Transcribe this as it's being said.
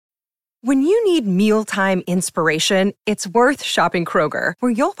When you need mealtime inspiration, it's worth shopping Kroger,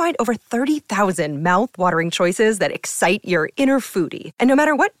 where you'll find over 30,000 mouth-watering choices that excite your inner foodie. And no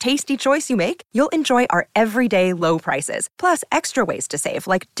matter what tasty choice you make, you'll enjoy our everyday low prices, plus extra ways to save,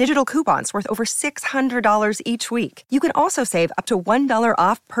 like digital coupons worth over $600 each week. You can also save up to $1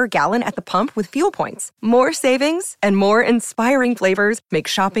 off per gallon at the pump with fuel points. More savings and more inspiring flavors make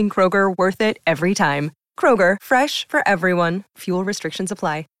shopping Kroger worth it every time. Kroger, fresh for everyone. Fuel restrictions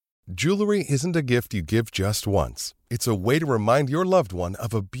apply. Jewelry isn't a gift you give just once. It's a way to remind your loved one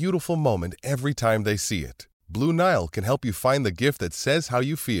of a beautiful moment every time they see it. Blue Nile can help you find the gift that says how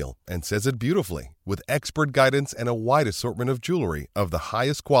you feel and says it beautifully, with expert guidance and a wide assortment of jewelry of the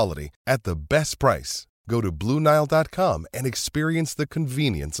highest quality at the best price. Go to BlueNile.com and experience the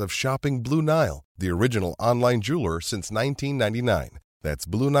convenience of shopping Blue Nile, the original online jeweler since 1999. That's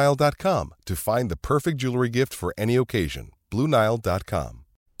BlueNile.com to find the perfect jewelry gift for any occasion. BlueNile.com.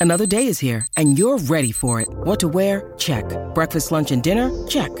 Another day is here, and you're ready for it. What to wear? Check. Breakfast, lunch, and dinner?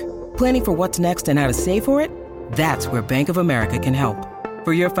 Check. Planning for what's next and how to save for it? That's where Bank of America can help.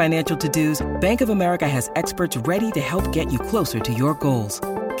 For your financial to-dos, Bank of America has experts ready to help get you closer to your goals.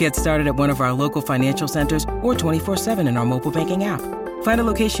 Get started at one of our local financial centers or 24/7 in our mobile banking app. Find a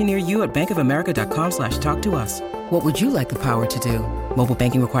location near you at bankofamerica.com/talktous. What would you like the power to do? Mobile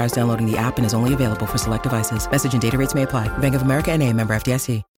banking requires downloading the app and is only available for select devices. Message and data rates may apply. Bank of America N.A., member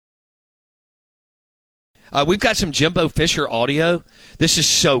FDIC. We've got some Jimbo Fisher audio. This is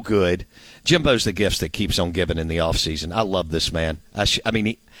so good. Jimbo's the gifts that keeps on giving in the offseason. I love this man. I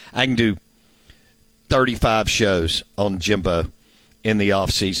can do 35 shows on Jimbo in the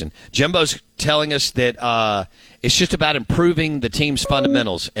offseason. Jimbo's telling us that it's just about improving the team's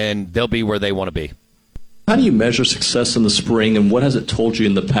fundamentals, and they'll be where they want to be. How do you measure success in the spring, and what has it told you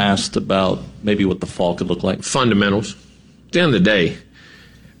in the past about maybe what the fall could look like? Fundamentals. At the end of the day,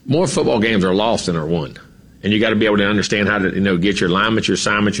 more football games are lost than are won. And you got to be able to understand how to, get your alignments, your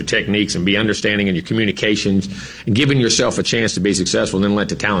assignments, your techniques, and be understanding in your communications, and giving yourself a chance to be successful, and then let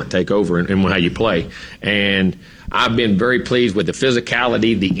the talent take over in how you play. And I've been very pleased with the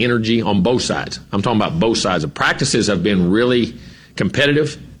physicality, the energy on both sides. I'm talking about both sides. The practices have been really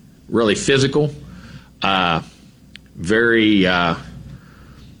competitive, really physical, very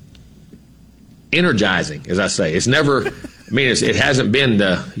energizing, as I say. It's never... it hasn't been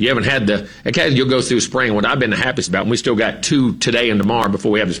you haven't had you'll go through spring. What I've been the happiest about, and we still got 2 today and tomorrow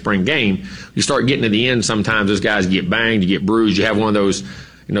before we have the spring game, you start getting to the end, sometimes those guys get banged, you get bruised, you have one of those,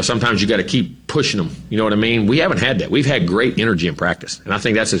 sometimes you got to keep pushing them. You know what I mean? We haven't had that. We've had great energy in practice, and I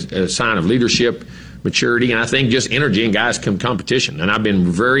think that's a sign of leadership, maturity, and I think just energy and guys competition. And I've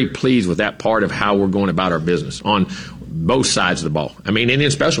been very pleased with that part of how we're going about our business on both sides of the ball. And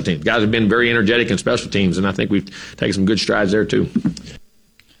in special teams. Guys have been very energetic in special teams, and I think we've taken some good strides there too.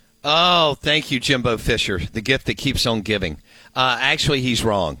 Oh, thank you, Jimbo Fisher, the gift that keeps on giving. Actually, he's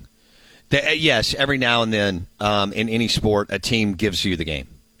wrong. Yes, every now and then in any sport, a team gives you the game.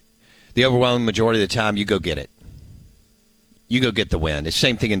 The overwhelming majority of the time, you go get it. You go get the win. It's the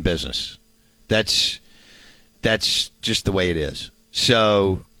same thing in business. That's just the way it is.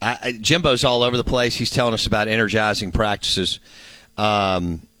 So Jimbo's all over the place. He's telling us about energizing practices.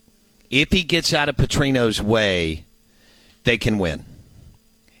 If he gets out of Petrino's way, they can win.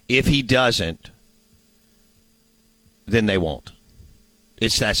 If he doesn't, then they won't.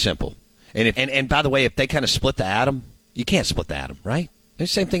 It's that simple. And by the way, if they kind of split the atom, you can't split the atom, right?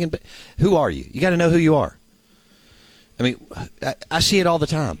 It's the same thing. Who are you? You got to know who you are. I see it all the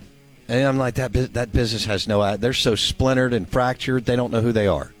time. And I'm like, that business has no – they're so splintered and fractured, they don't know who they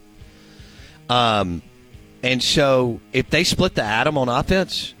are. And so if they split the atom on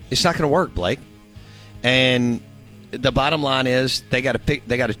offense, it's not going to work, Blake. And the bottom line is they got to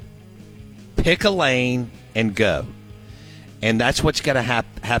pick a lane and go. And that's what's going to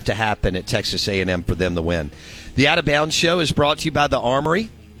have to happen at Texas A&M for them to win. The Out of Bounds Show is brought to you by The Armory,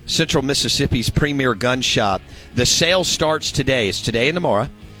 Central Mississippi's premier gun shop. The sale starts today. It's today and tomorrow.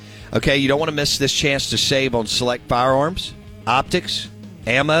 Okay, you don't want to miss this chance to save on select firearms, optics,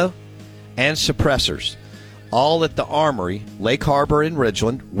 ammo, and suppressors. All at the Armory, Lake Harbor in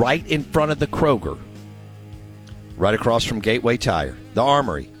Ridgeland, right in front of the Kroger, right across from Gateway Tire. The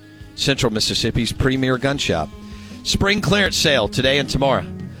Armory, Central Mississippi's premier gun shop. Spring clearance sale today and tomorrow.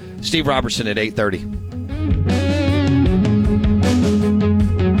 Steve Robertson at 8:30.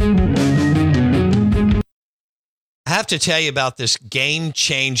 I have to tell you about this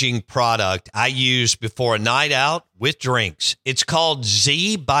game-changing product I use before a night out with drinks. It's called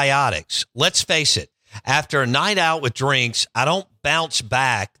Z-Biotics. Let's face it, after a night out with drinks, I don't bounce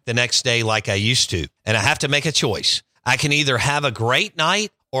back the next day like I used to, and I have to make a choice. I can either have a great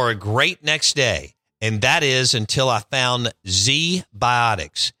night or a great next day. And that is until I found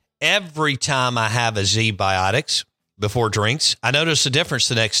Z-Biotics. Every time I have a Z-Biotics before drinks, I notice a difference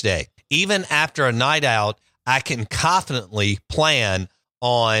the next day. Even after a night out, I can confidently plan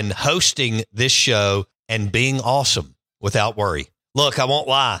on hosting this show and being awesome without worry. Look, I won't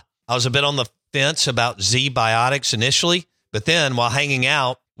lie. I was a bit on the fence about Z-Biotics initially, but then while hanging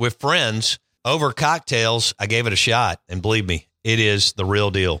out with friends over cocktails, I gave it a shot. And believe me, it is the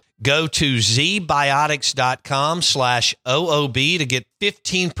real deal. Go to zbiotics.com/OOB to get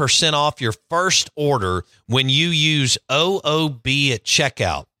 15% off your first order when you use OOB at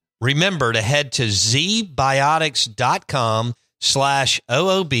checkout. Remember to head to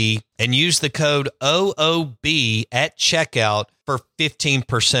zbiotics.com/OOB and use the code OOB at checkout for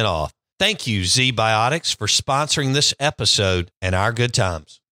 15% off. Thank you, Z-Biotics, for sponsoring this episode and our good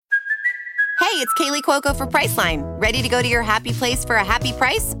times. Hey, it's Kaylee Cuoco for Priceline. Ready to go to your happy place for a happy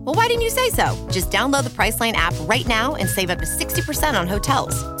price? Well, why didn't you say so? Just download the Priceline app right now and save up to 60% on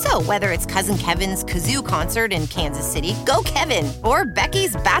hotels. So whether it's Cousin Kevin's Kazoo Concert in Kansas City, go Kevin, or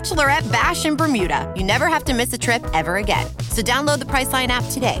Becky's Bachelorette Bash in Bermuda, you never have to miss a trip ever again. So download the Priceline app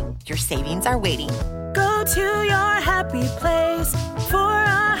today. Your savings are waiting. Go to your happy place for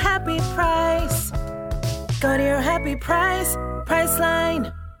a happy price. Go to your happy price,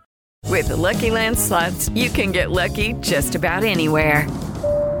 Priceline. With the Lucky Land Slots, you can get lucky just about anywhere.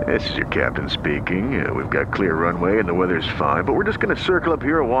 This is your captain speaking. We've got clear runway and the weather's fine, but we're just going to circle up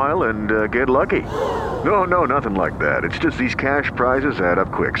here a while and get lucky. No, nothing like that. It's just these cash prizes add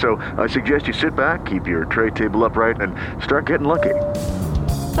up quick. So I suggest you sit back, keep your tray table upright, and start getting lucky.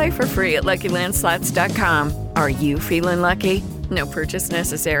 Play for free at LuckyLandSlots.com. Are you feeling lucky? No purchase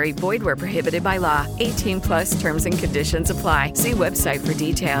necessary. Void where prohibited by law. 18+ terms and conditions apply. See website for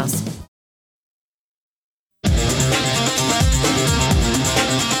details.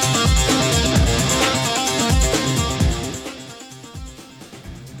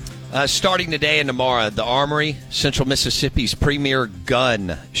 Starting today and tomorrow, the Armory, Central Mississippi's premier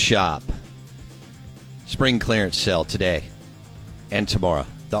gun shop. Spring clearance sale today and tomorrow.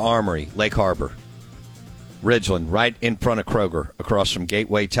 The Armory, Lake Harbor. Ridgeland, right in front of Kroger, across from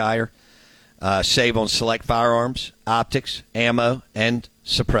Gateway Tire. Save on select firearms, optics, ammo, and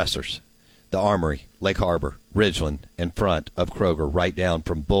suppressors. The Armory, Lake Harbor, Ridgeland, in front of Kroger, right down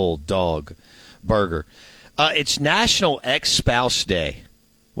from Bulldog Burger. It's National Ex-Spouse Day.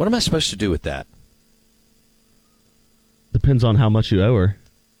 What am I supposed to do with that? Depends on how much you owe her.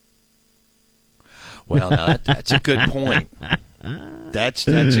 Well, now that's a good point. That's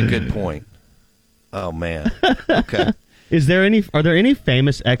a good point. Oh, man. Okay. Are there any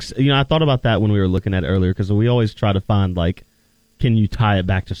famous ex... I thought about that when we were looking at it earlier, because we always try to find, can you tie it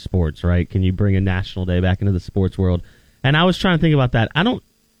back to sports, right? Can you bring a national day back into the sports world? And I was trying to think about that.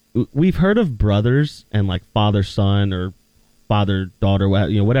 We've heard of brothers and, father-son or father-daughter,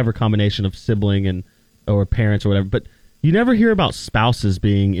 whatever combination of sibling or parents or whatever, but you never hear about spouses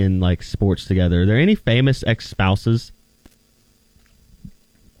being in, sports together. Are there any famous ex-spouses?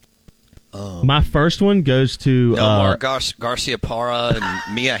 My first one goes to Mark Garcia Parra and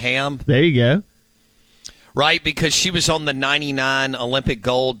Mia Hamm. There you go. Right, because she was on the 99 Olympic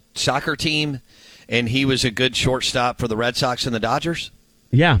gold soccer team, and he was a good shortstop for the Red Sox and the Dodgers.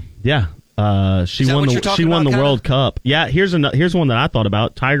 Yeah. She won the World Cup. Yeah, here's one that I thought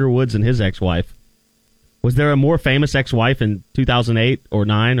about. Tiger Woods and his ex-wife. Was there a more famous ex-wife in 2008 or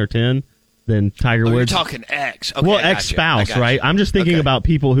 9 or 10 than Tiger Woods? You're talking ex. Okay, well, ex-spouse, right? I'm just thinking about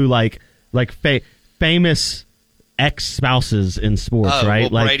people who famous ex-spouses in sports,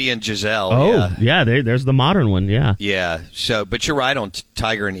 right? Well, Brady and Giselle. Oh, yeah, there's the modern one, yeah. Yeah, but you're right on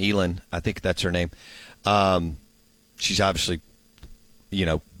Tiger and Elin. I think that's her name. She's obviously,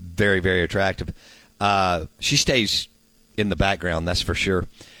 very, very attractive. She stays in the background, that's for sure.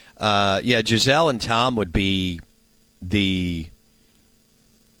 Giselle and Tom would be the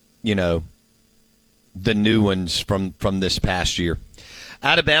new ones from this past year.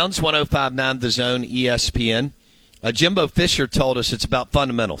 Out of bounds, 105.9 The Zone, ESPN. Jimbo Fisher told us it's about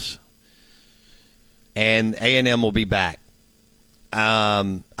fundamentals, and A&M will be back.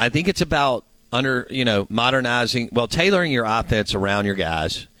 I think it's about modernizing, tailoring your offense around your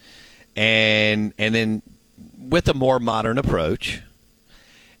guys, and then with a more modern approach.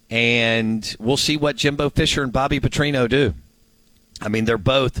 And we'll see what Jimbo Fisher and Bobby Petrino do. I mean, they're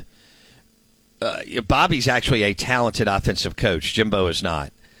both. Bobby's actually a talented offensive coach. Jimbo is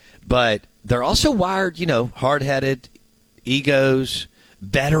not. But they're also wired, hard-headed, egos,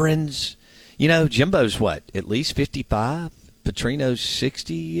 veterans. Jimbo's at least 55? Petrino's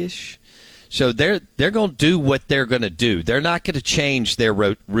 60-ish? So they're going to do what they're going to do. They're not going to change their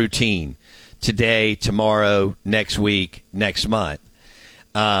routine today, tomorrow, next week, next month.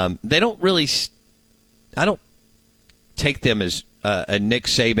 They don't really – I don't take them as a Nick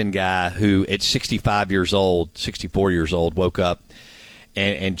Saban guy who at 65 years old, 64 years old, woke up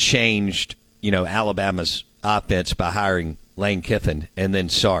and changed, Alabama's offense by hiring Lane Kiffin and then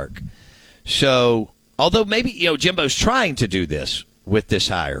Sark. So although maybe, Jimbo's trying to do this with this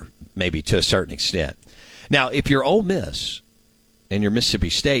hire, maybe to a certain extent. Now, if you're Ole Miss and you're Mississippi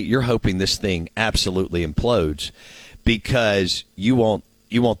State, you're hoping this thing absolutely implodes because you want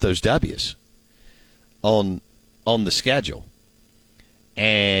those W's on the schedule.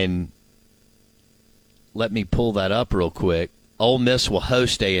 And let me pull that up real quick. Ole Miss will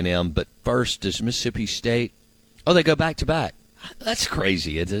host A&M, but first does Mississippi State. Oh, they go back to back. That's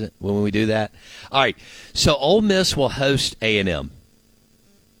crazy, isn't it, when we do that? All right, so Ole Miss will host A&M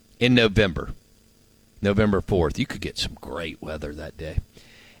in November 4th. You could get some great weather that day.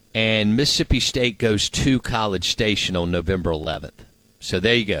 And Mississippi State goes to College Station on November 11th. So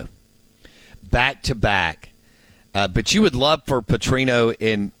there you go. Back to back. But you would love for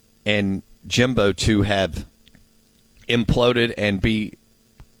Petrino and Jimbo to have imploded and be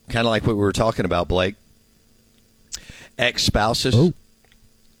kind of like what we were talking about, Blake. Ex-spouses. Oh.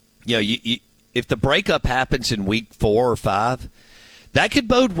 You if the breakup happens in week 4 or 5, that could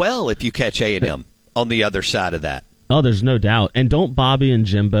bode well if you catch A&M on the other side of that. Oh, there's no doubt. And don't Bobby and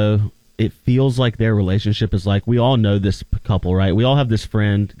Jimbo, it feels like their relationship is like, we all know this couple, right? We all have this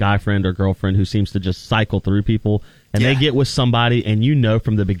friend, guy friend or girlfriend who seems to just cycle through people, and they get with somebody, and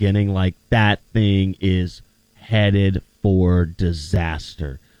from the beginning, like, that thing is headed for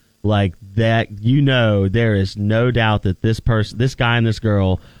disaster. Like that, there is no doubt that this guy and this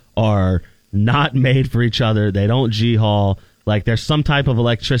girl are not made for each other. They don't G-haul. Like, there's some type of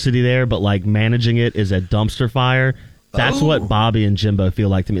electricity there, but, like, managing it is a dumpster fire. That's what Bobby and Jimbo feel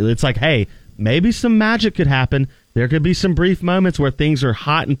like to me. It's like, hey, maybe some magic could happen. There could be some brief moments where things are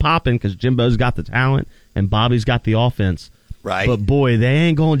hot and popping because Jimbo's got the talent and Bobby's got the offense. Right. But, boy, they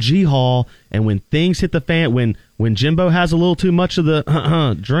ain't going to G-haul. And when things hit the fan, when Jimbo has a little too much of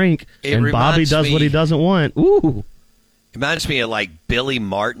the drink and Bobby does what he doesn't want, ooh. It reminds me of, like, Billy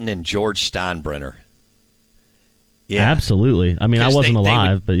Martin and George Steinbrenner. Yeah. Absolutely. I mean, I wasn't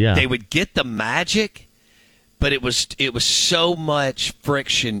alive, but yeah. They would get the magic, but it was so much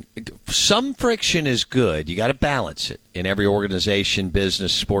friction. Some friction is good. You got to balance it in every organization,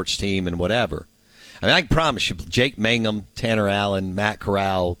 business, sports team, and whatever. I mean, I can promise you, Jake Mangum, Tanner Allen, Matt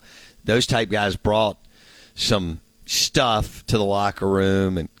Corral, those type guys brought some stuff to the locker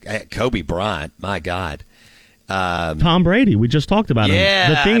room. And Kobe Bryant, my God. Tom Brady, we just talked about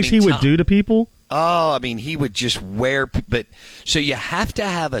him. The things he would do to people. Oh, I mean, he would just wear. But so you have to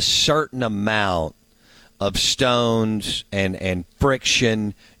have a certain amount of stones and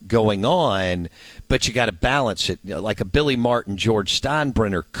friction going on, but you got to balance it. Like a Billy Martin, George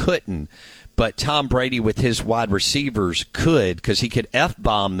Steinbrenner couldn't, but Tom Brady with his wide receivers could, because he could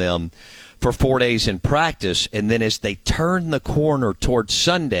F-bomb them for 4 days in practice, and then as they turned the corner towards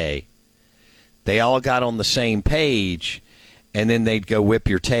Sunday, they all got on the same page, and then they'd go whip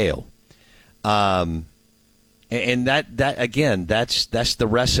your tail. And that again, that's the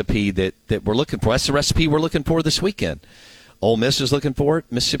recipe that we're looking for. That's the recipe we're looking for this weekend. Ole Miss is looking for it.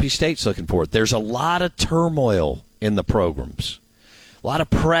 Mississippi State's looking for it. There's a lot of turmoil in the programs, a lot of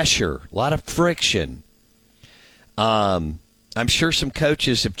pressure, a lot of friction. I'm sure some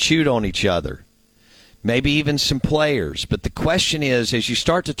coaches have chewed on each other, maybe even some players. But the question is, as you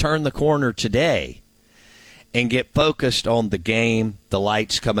start to turn the corner today and get focused on the game, the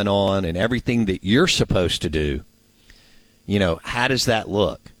lights coming on, and everything that you're supposed to do, how does that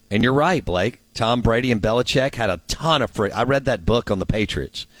look? And you're right, Blake. Tom Brady and Belichick had a ton of I read that book on the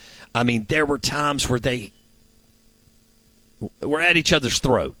Patriots. I mean, there were times where they were at each other's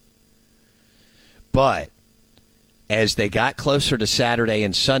throat. But as they got closer to Saturday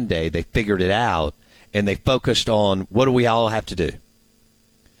and Sunday, they figured it out, and they focused on, what do we all have to do?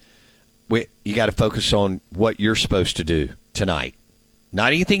 You got to focus on what you're supposed to do tonight. Not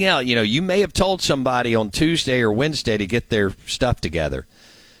anything else. You may have told somebody on Tuesday or Wednesday to get their stuff together.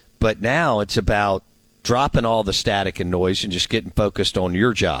 But now it's about dropping all the static and noise and just getting focused on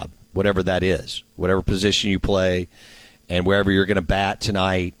your job, whatever that is, whatever position you play, and wherever you're going to bat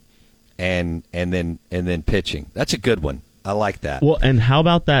tonight, and then pitching. That's a good one. I like that. Well, and how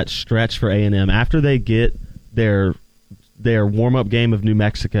about that stretch for A&M after they get their warm-up game of New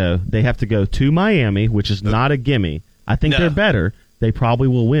Mexico? They have to go to Miami, which is not a gimme. I think they're better. They probably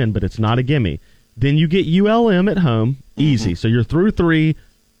will win, but it's not a gimme. Then you get ULM at home, easy. So you're through 3.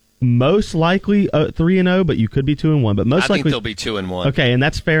 most likely 3-0, but you could be 2-1. But most I likely think they'll be 2-1. Okay, and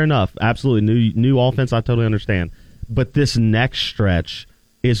that's fair enough. Absolutely, new offense. I totally understand. But this next stretch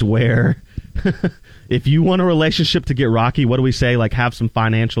is where, if you want a relationship to get rocky, what do we say? Like, have some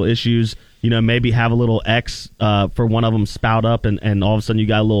financial issues. Maybe have a little X for one of them spout up, and all of a sudden you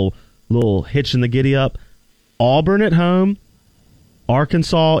got a little hitch in the giddy up. Auburn at home,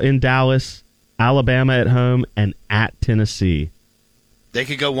 Arkansas in Dallas, Alabama at home, and at Tennessee. They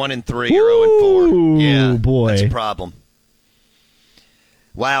could go 1-3 or 0-4. Yeah, boy, that's a problem.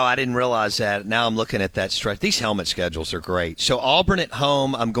 Wow, I didn't realize that. Now I'm looking at that stretch. These helmet schedules are great. So Auburn at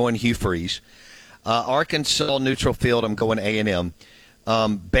home, I'm going Hugh Freeze. Arkansas neutral field, I'm going A&M.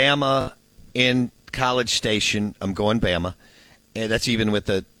 Bama in College Station, I'm going Bama. And that's even with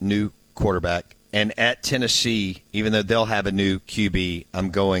a new quarterback. And at Tennessee, even though they'll have a new QB, I'm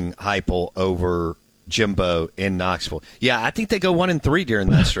going Heupel over Jimbo in Knoxville. Yeah, I think they go 1-3 during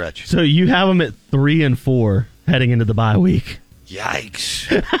that stretch. So you have them at 3-4 heading into the bye week. Yikes.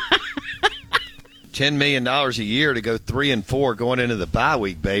 $10 million a year to go 3-4 going into the bye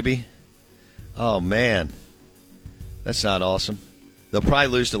week, baby. Oh, man. That's not awesome. They'll probably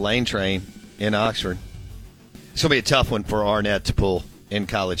lose to Lane Train in Oxford. It's going to be a tough one for Arnett to pull in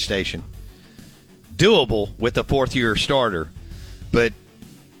College Station. Doable with a fourth-year starter, but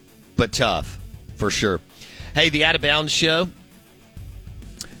tough for sure. Hey, the Out of Bounds Show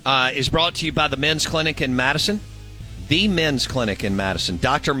is brought to you by the Men's Clinic in Madison. The Men's Clinic in Madison.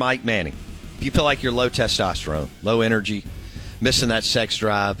 Dr. Mike Manning. If you feel like you're low testosterone, low energy, missing that sex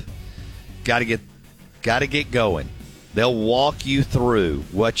drive, got to get going. They'll walk you through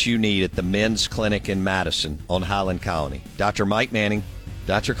what you need at the Men's Clinic in Madison on Highland Colony. Dr. Mike Manning,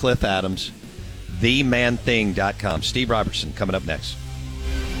 Dr. Cliff Adams, themanthing.com. Steve Robertson coming up next.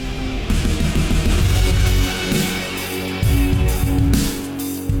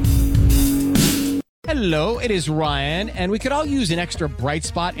 Hello, it is Ryan, and we could all use an extra bright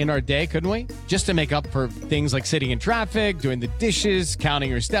spot in our day, couldn't we? Just to make up for things like sitting in traffic, doing the dishes, counting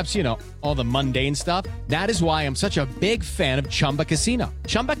your steps, all the mundane stuff. That is why I'm such a big fan of Chumba Casino.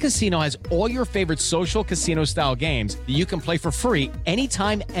 Chumba Casino has all your favorite social casino-style games that you can play for free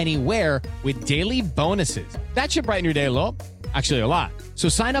anytime, anywhere with daily bonuses. That should brighten your day a little. Actually, a lot. So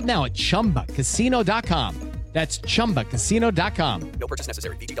sign up now at ChumbaCasino.com. That's ChumbaCasino.com. No purchase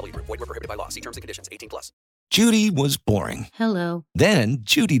necessary. VGW Group. Void where prohibited by law. See terms and conditions. 18+. Judy was boring. Hello. Then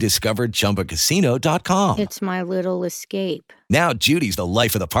Judy discovered ChumbaCasino.com. It's my little escape. Now Judy's the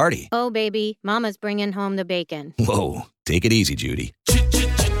life of the party. Oh, baby, mama's bringing home the bacon. Whoa, take it easy, Judy.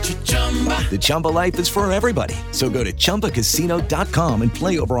 The Chumba life is for everybody. So go to ChumbaCasino.com and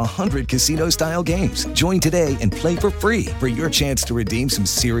play over 100 casino-style games. Join today and play for free for your chance to redeem some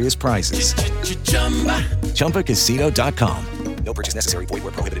serious prizes. ChumbaCasino.com. No purchase necessary. Void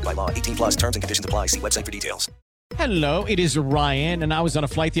where prohibited by law. 18+. Terms and conditions apply. See website for details. Hello, it is Ryan, and I was on a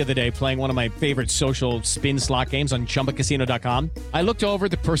flight the other day playing one of my favorite social spin slot games on ChumbaCasino.com. I looked over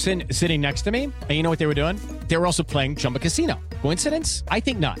at the person sitting next to me, and you know what they were doing? They were also playing Chumba Casino. Coincidence? I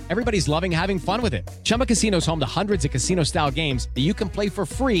think not. Everybody's loving having fun with it. Chumba Casino is home to hundreds of casino-style games that you can play for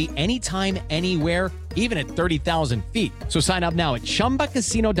free anytime, anywhere, even at 30,000 feet. So sign up now at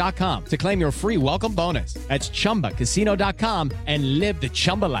ChumbaCasino.com to claim your free welcome bonus. That's ChumbaCasino.com and live the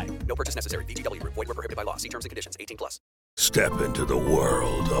Chumba life. No purchase necessary. VGW Group. Void where prohibited by law. See terms and conditions. 18+. Step into the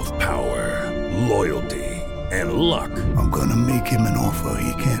world of power, loyalty, and luck. I'm gonna make him an offer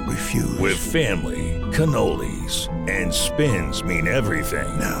he can't refuse. With family, cannolis, and spins mean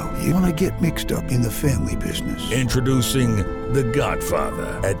everything. Now, you wanna get mixed up in the family business. Introducing The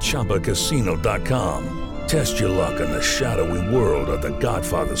Godfather at ChumbaCasino.com. Test your luck in the shadowy world of The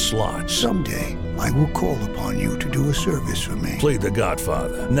Godfather slot. Someday, I will call upon you to do a service for me. Play The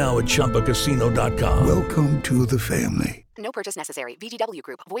Godfather now at ChumbaCasino.com. Welcome to the family. No purchase necessary. VGW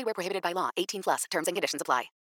Group. Void where prohibited by law. 18+. Terms and conditions apply.